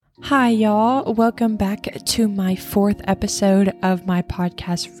Hi, y'all. Welcome back to my fourth episode of my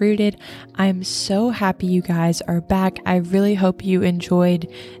podcast, Rooted. I'm so happy you guys are back. I really hope you enjoyed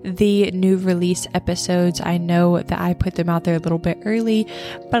the new release episodes. I know that I put them out there a little bit early,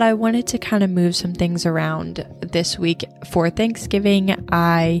 but I wanted to kind of move some things around this week for Thanksgiving.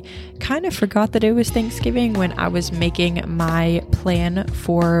 I kind of forgot that it was Thanksgiving when I was making my plan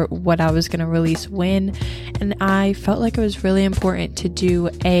for what I was going to release when, and I felt like it was really important to do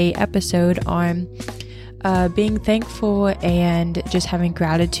a episode on being thankful and just having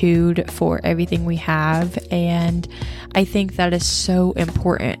gratitude for everything we have. And I think that is so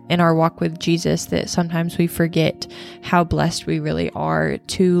important in our walk with Jesus that sometimes we forget how blessed we really are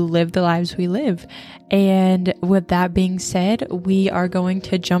to live the lives we live. And with that being said, we are going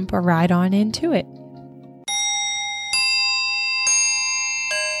to jump right on into it.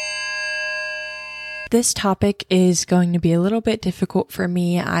 This topic is going to be a little bit difficult for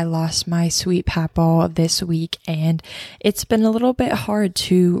me. I lost my sweet Papaw this week, and it's been a little bit hard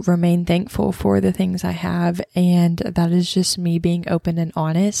to remain thankful for the things I have, and that is just me being open and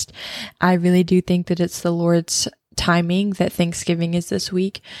honest. I really do think that it's the Lord's timing that Thanksgiving is this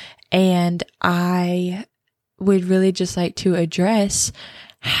week, and I would really just like to address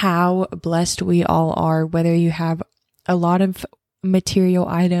how blessed we all are, whether you have a lot of material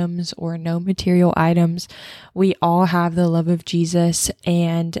items or no material items. We all have the love of Jesus,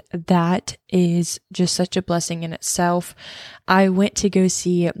 and that is just such a blessing in itself. I went to go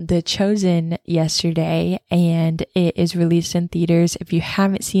see The Chosen yesterday, and it is released in theaters. If you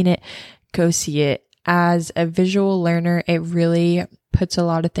haven't seen it, go see it. As a visual learner, it really puts a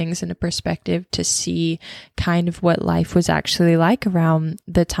lot of things into perspective to see kind of what life was actually like around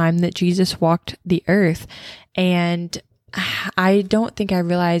the time that Jesus walked the earth. And I don't think I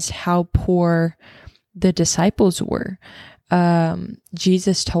realized how poor the disciples were.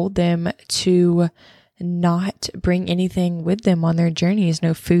 Jesus told them to not bring anything with them on their journeys.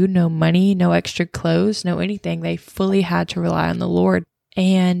 No food, no money, no extra clothes, no anything. They fully had to rely on the Lord.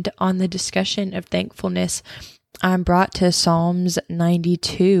 And on the discussion of thankfulness, I'm brought to Psalms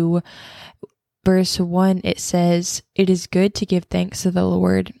 92, verse 1. It says, "It is good to give thanks to the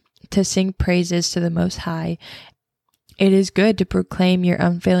Lord, to sing praises to the Most High. It is good to proclaim your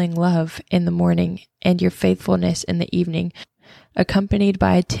unfailing love in the morning and your faithfulness in the evening, accompanied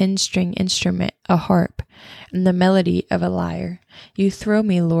by a 10-string instrument, a harp, and the melody of a lyre. You thrill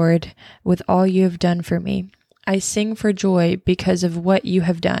me, Lord, with all you have done for me. I sing for joy because of what you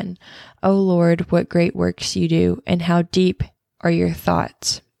have done. O Lord, what great works you do, and how deep are your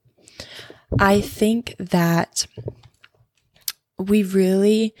thoughts." I think that we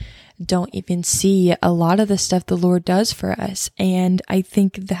really don't even see a lot of the stuff the Lord does for us. And I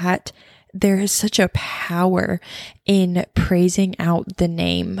think that there is such a power in praising out the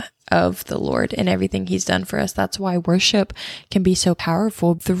name of the Lord and everything He's done for us. That's why worship can be so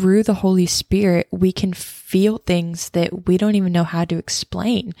powerful. Through the Holy Spirit, we can feel things that we don't even know how to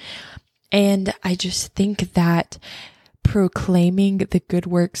explain. And I just think that proclaiming the good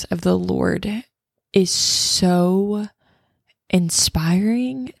works of the Lord is so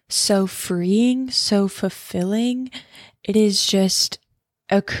inspiring, so freeing, so fulfilling. It is just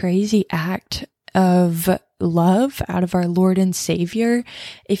a crazy act of love out of our Lord and Savior.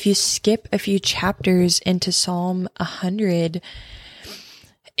 If you skip a few chapters into Psalm 100,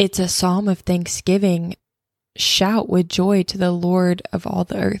 it's a psalm of thanksgiving. Shout with joy to the Lord of all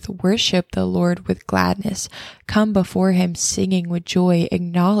the earth. Worship the Lord with gladness. Come before Him singing with joy.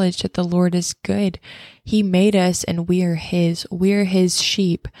 Acknowledge that the Lord is good. He made us and we are His. We are His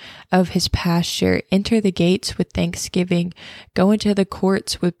sheep of His pasture. Enter the gates with thanksgiving. Go into the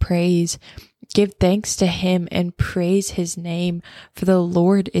courts with praise. Give thanks to Him and praise His name, for the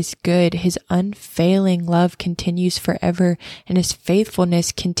Lord is good. His unfailing love continues forever, and His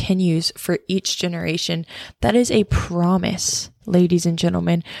faithfulness continues for each generation. That is a promise, ladies and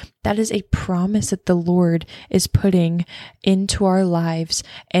gentlemen. That is a promise that the Lord is putting into our lives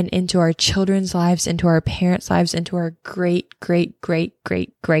and into our children's lives, into our parents' lives, into our great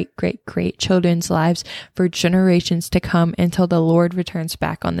children's lives for generations to come until the Lord returns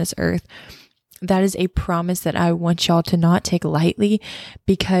back on this earth. That is a promise that I want y'all to not take lightly,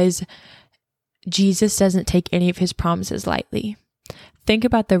 because Jesus doesn't take any of His promises lightly. Think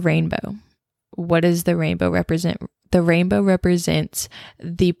about the rainbow. What does the rainbow represent? The rainbow represents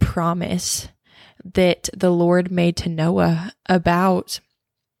the promise that the Lord made to Noah about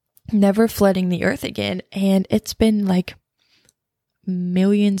never flooding the earth again. And it's been like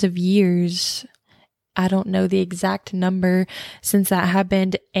millions of years I don't know the exact number since that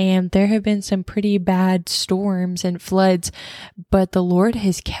happened, and there have been some pretty bad storms and floods, but the Lord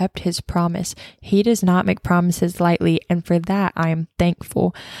has kept his promise. He does not make promises lightly, and for that I am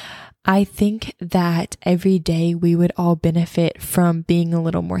thankful. I think that every day we would all benefit from being a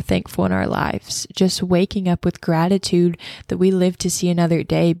little more thankful in our lives, just waking up with gratitude that we live to see another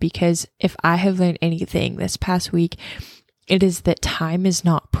day, because if I have learned anything this past week, it is that time is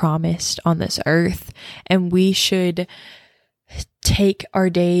not promised on this earth, and we should take our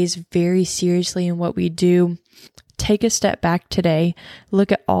days very seriously in what we do. Take a step back today,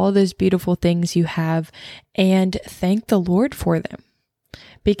 look at all those beautiful things you have, and thank the Lord for them,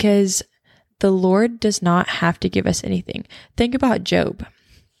 because the Lord does not have to give us anything. Think about Job.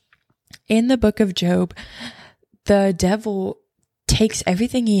 In the book of Job, the devil takes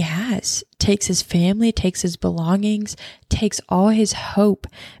everything he has, takes his family, takes his belongings, takes all his hope,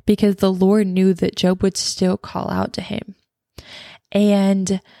 because the Lord knew that Job would still call out to him.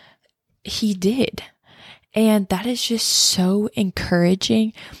 And he did. And that is just so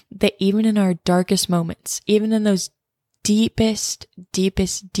encouraging that even in our darkest moments, even in those deepest,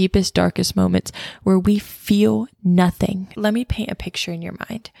 darkest moments where we feel nothing. Let me paint a picture in your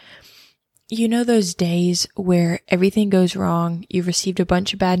mind. You know those days where everything goes wrong, you've received a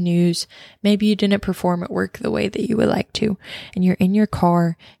bunch of bad news, maybe you didn't perform at work the way that you would like to, and you're in your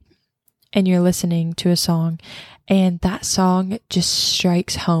car and you're listening to a song, and that song just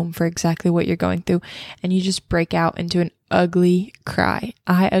strikes home for exactly what you're going through, and you just break out into an ugly cry.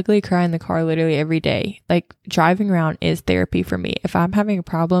 I ugly cry in the car literally every day. Like, driving around is therapy for me. If I'm having a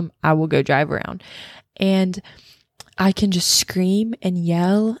problem, I will go drive around, and I can just scream and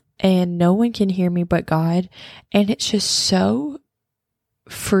yell, and no one can hear me but God. And it's just so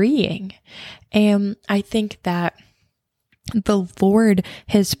freeing. And I think that the Lord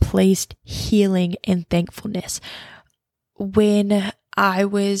has placed healing and thankfulness. When I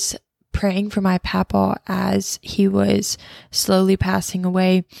was praying for my Papaw as he was slowly passing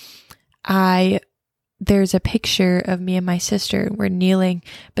away, there's a picture of me and my sister. We're kneeling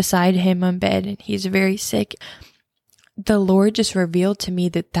beside him on bed, and he's very sick. The Lord just revealed to me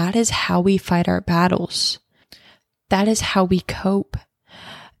that that is how we fight our battles. That is how we cope.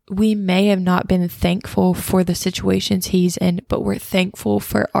 We may have not been thankful for the situations he's in, but we're thankful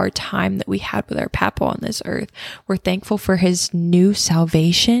for our time that we had with our Papaw on this earth. We're thankful for his new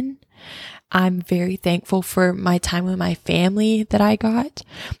salvation. I'm very thankful for my time with my family that I got,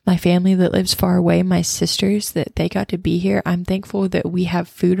 my family that lives far away, my sisters that they got to be here. I'm thankful that we have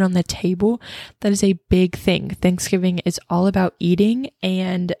food on the table. That is a big thing. Thanksgiving is all about eating,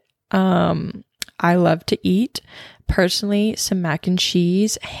 and I love to eat. Personally, some mac and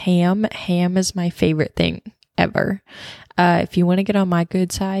cheese, ham. Ham is my favorite thing ever. If you want to get on my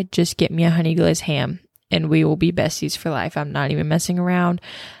good side, just get me a honey glazed ham, and we will be besties for life. I'm not even messing around.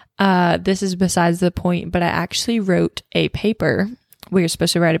 This is besides the point, but I actually wrote a paper. We were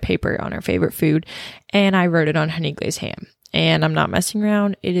supposed to write a paper on our favorite food, and I wrote it on honey glazed ham. And I'm not messing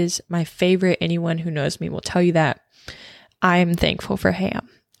around. It is my favorite. Anyone who knows me will tell you that. I am thankful for ham.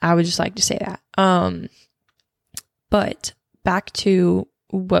 I would just like to say that. But back to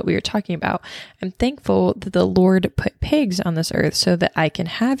what we were talking about. I'm thankful that the Lord put pigs on this earth so that I can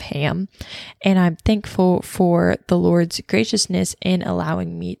have ham. And I'm thankful for the Lord's graciousness in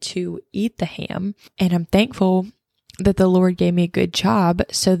allowing me to eat the ham. And I'm thankful that the Lord gave me a good job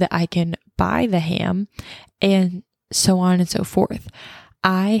so that I can buy the ham, and so on and so forth.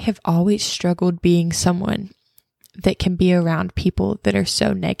 I have always struggled being someone that can be around people that are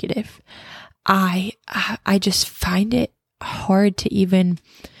so negative. I just find it hard to even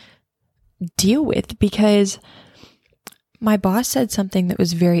deal with, because my boss said something that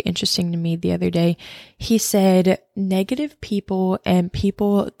was very interesting to me the other day. He said negative people and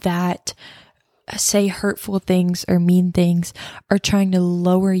people that say hurtful things or mean things are trying to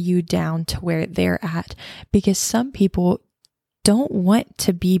lower you down to where they're at, because some people don't want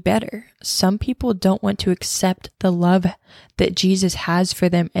to be better. Some people don't want to accept the love that Jesus has for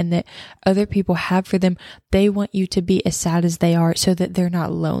them and that other people have for them. They want you to be as sad as they are so that they're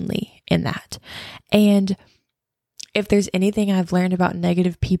not lonely in that. And if there's anything I've learned about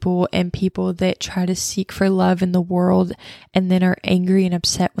negative people and people that try to seek for love in the world and then are angry and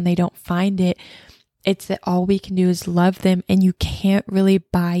upset when they don't find it, it's that all we can do is love them, and you can't really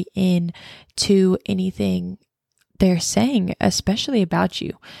buy in to anything they're saying, especially about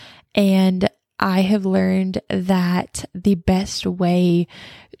you. And I have learned that the best way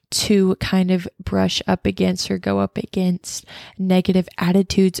to kind of brush up against or go up against negative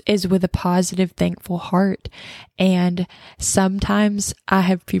attitudes is with a positive, thankful heart. And sometimes I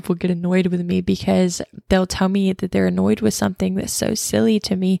have people get annoyed with me because they'll tell me that they're annoyed with something that's so silly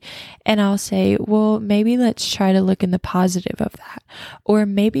to me. And I'll say, well, maybe let's try to look in the positive of that. Or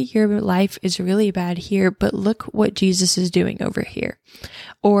maybe your life is really bad here, but look what Jesus is doing over here.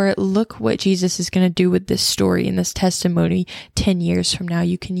 Or look what Jesus is going to do with this story and this testimony 10 years from now.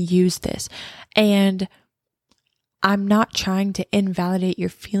 You can use this. And I'm not trying to invalidate your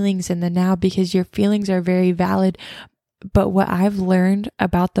feelings in the now, because your feelings are very valid. But what I've learned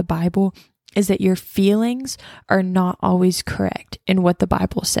about the Bible is that your feelings are not always correct in what the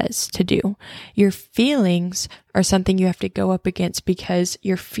Bible says to do. Your feelings are something you have to go up against, because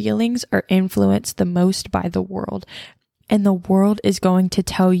your feelings are influenced the most by the world. And the world is going to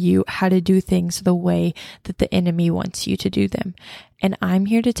tell you how to do things the way that the enemy wants you to do them. And I'm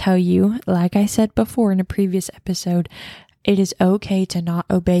here to tell you, like I said before in a previous episode, it is okay to not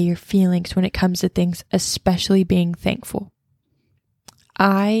obey your feelings when it comes to things, especially being thankful.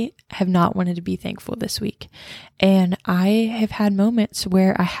 I have not wanted to be thankful this week. And I have had moments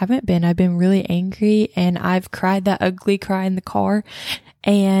where I haven't been. I've been really angry, and I've cried that ugly cry in the car,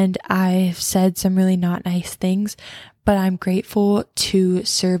 and I've said some really not nice things. But I'm grateful to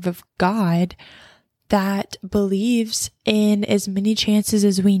serve a God that believes in as many chances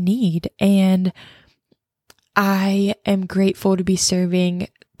as we need. And I am grateful to be serving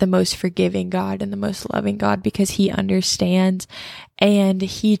the most forgiving God and the most loving God, because He understands and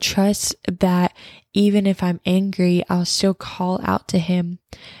He trusts that even if I'm angry, I'll still call out to Him.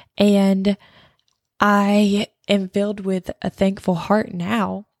 And I am filled with a thankful heart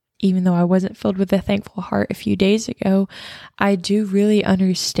now. Even though I wasn't filled with a thankful heart a few days ago, I do really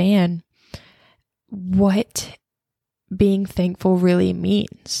understand what being thankful really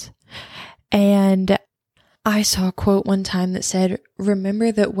means. And I saw a quote one time that said,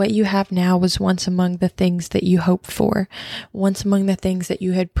 remember that what you have now was once among the things that you hoped for, once among the things that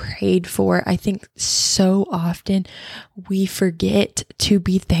you had prayed for. I think so often we forget to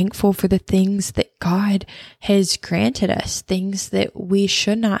be thankful for the things that God has granted us, things that we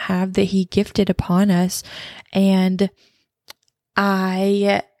should not have, that He gifted upon us. And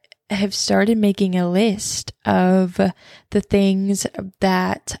I have started making a list of the things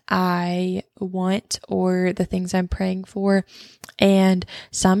that I want or the things I'm praying for. And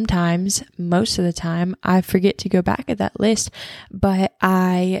sometimes, most of the time, I forget to go back at that list, but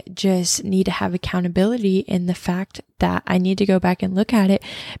I just need to have accountability in the fact that I need to go back and look at it,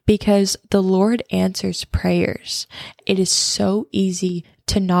 because the Lord answers prayers. It is so easy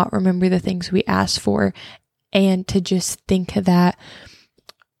to not remember the things we ask for and to just think that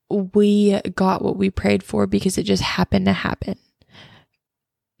we got what we prayed for because it just happened to happen.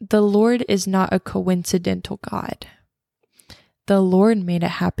 The Lord is not a coincidental God. The Lord made it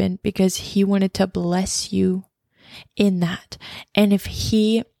happen because He wanted to bless you in that. And if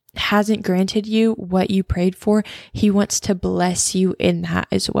He hasn't granted you what you prayed for, He wants to bless you in that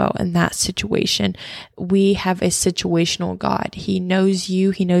as well, in that situation. We have a situational God. He knows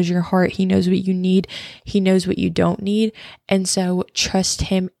you. He knows your heart. He knows what you need. He knows what you don't need. And so trust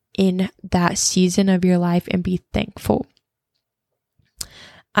Him in that season of your life and be thankful.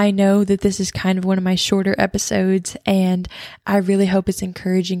 I know that this is kind of one of my shorter episodes, and I really hope it's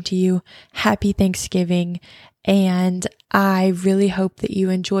encouraging to you. Happy Thanksgiving. And I really hope that you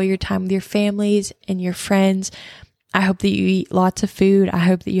enjoy your time with your families and your friends. I hope that you eat lots of food. I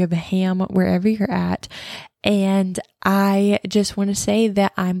hope that you have a ham wherever you're at. And I just want to say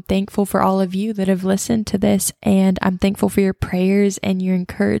that I'm thankful for all of you that have listened to this, and I'm thankful for your prayers and your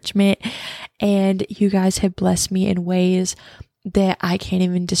encouragement. And you guys have blessed me in ways that I can't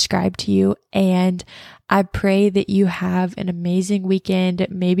even describe to you. And I pray that you have an amazing weekend.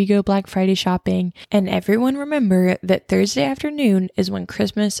 Maybe go Black Friday shopping. And everyone remember that Thursday afternoon is when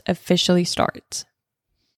Christmas officially starts.